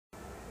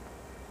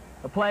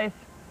The place,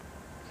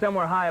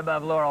 somewhere high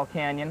above Laurel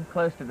Canyon,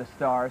 close to the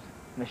stars.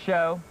 The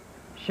show,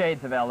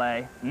 Shades of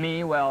L.A.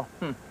 Me, well,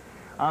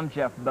 I'm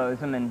Jeff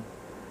Bozem, and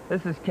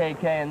this is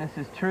KK, and this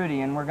is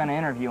Trudie, and we're going to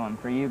interview him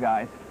for you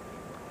guys.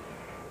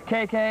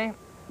 KK,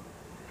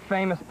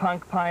 famous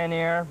punk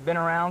pioneer, been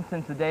around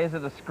since the days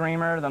of the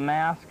Screamer, the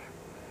Mask,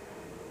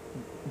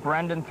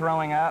 Brendan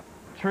throwing up.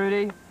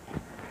 Trudie,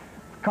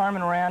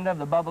 Carmen Miranda of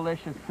the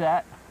Bubblicious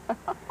set,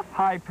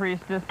 high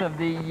priestess of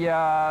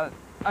the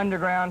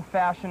underground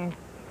fashion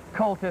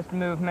cultist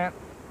movement.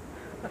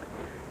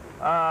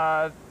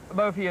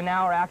 Both of you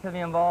now are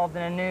actively involved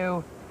in a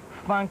new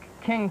funk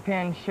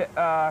kingpin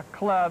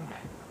club.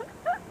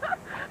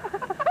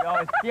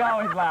 You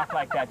always laugh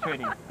like that,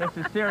 Trudie. This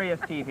is serious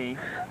TV.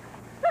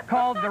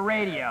 Called The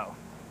Radio.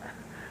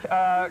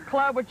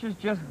 Club which is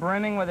just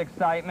brimming with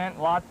excitement.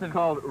 Lots of...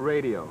 Called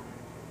Radio.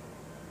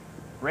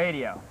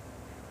 Radio.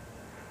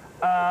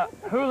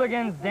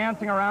 Hooligans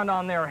dancing around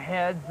on their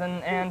heads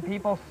and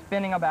people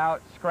spinning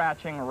about,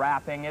 scratching,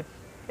 rapping.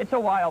 It's a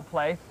wild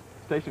place.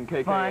 Station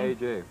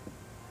KKAJ.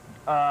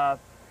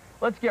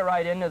 Let's get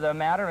right into the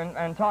matter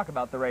and talk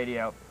about the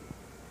radio.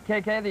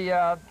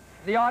 KK,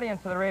 the audience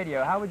of the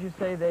radio, how would you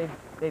say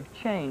they've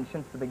changed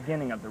since the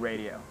beginning of the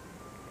radio?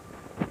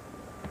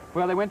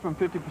 Well, they went from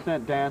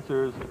 50%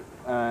 dancers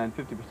and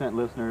 50%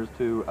 listeners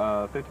to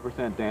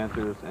 50%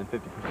 dancers and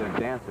 50%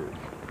 dancers.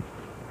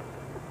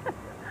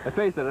 Let's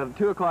face it, at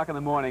 2 o'clock in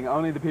the morning,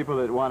 only the people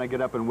that want to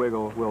get up and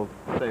wiggle will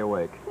stay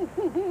awake.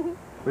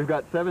 We've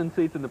got 7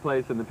 seats in the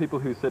place, and the people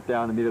who sit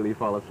down immediately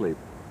fall asleep.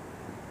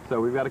 So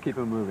we've got to keep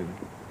them moving.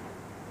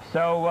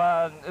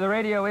 So the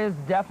radio is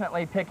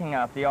definitely picking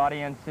up. The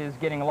audience is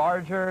getting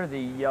larger.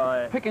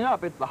 Picking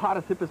up, it's the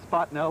hottest, hippest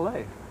spot in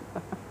L.A.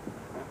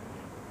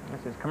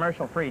 This is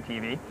commercial-free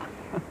TV.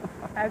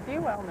 As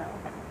you well know.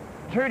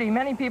 Trudie,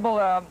 many people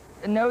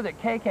know that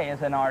KK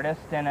is an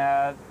artist and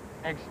an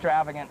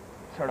extravagant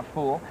sort of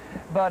fool,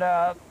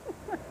 but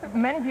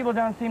many people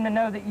don't seem to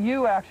know that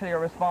you actually are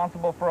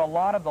responsible for a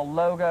lot of the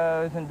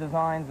logos and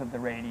designs of the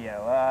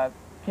radio.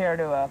 Care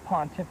to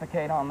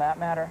pontificate on that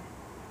matter?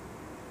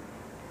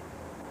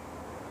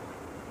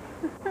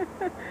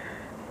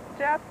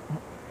 Jeff,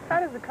 how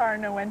does a car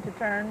know when to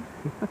turn?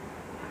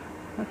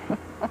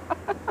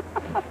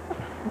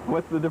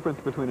 What's the difference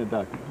between a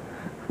duck?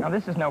 Now,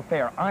 this is no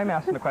fair. I'm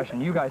asking the question.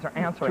 You guys are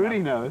answering.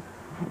 Trudie knows.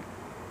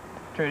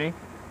 Trudie,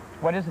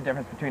 what is the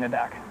difference between a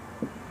duck?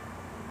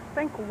 I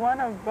think one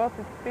of both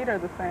its feet are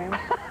the same.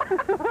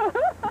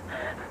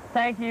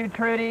 Thank you,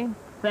 Trudie.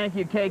 Thank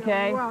you, KK.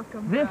 You're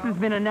welcome. This has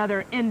been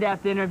another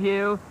in-depth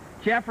interview.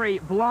 Jeffrey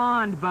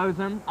Blonde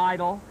Bozem,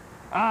 idol,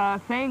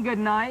 saying good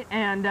night,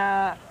 and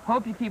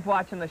hope you keep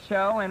watching the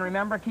show. And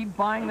remember, keep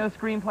buying those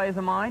screenplays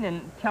of mine,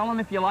 and tell them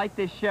if you like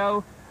this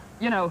show,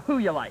 you know, who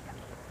you like.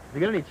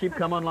 You got any cheap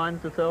come-on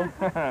lines to sell?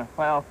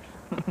 Well,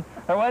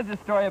 there was a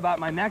story about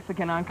my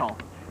Mexican uncle.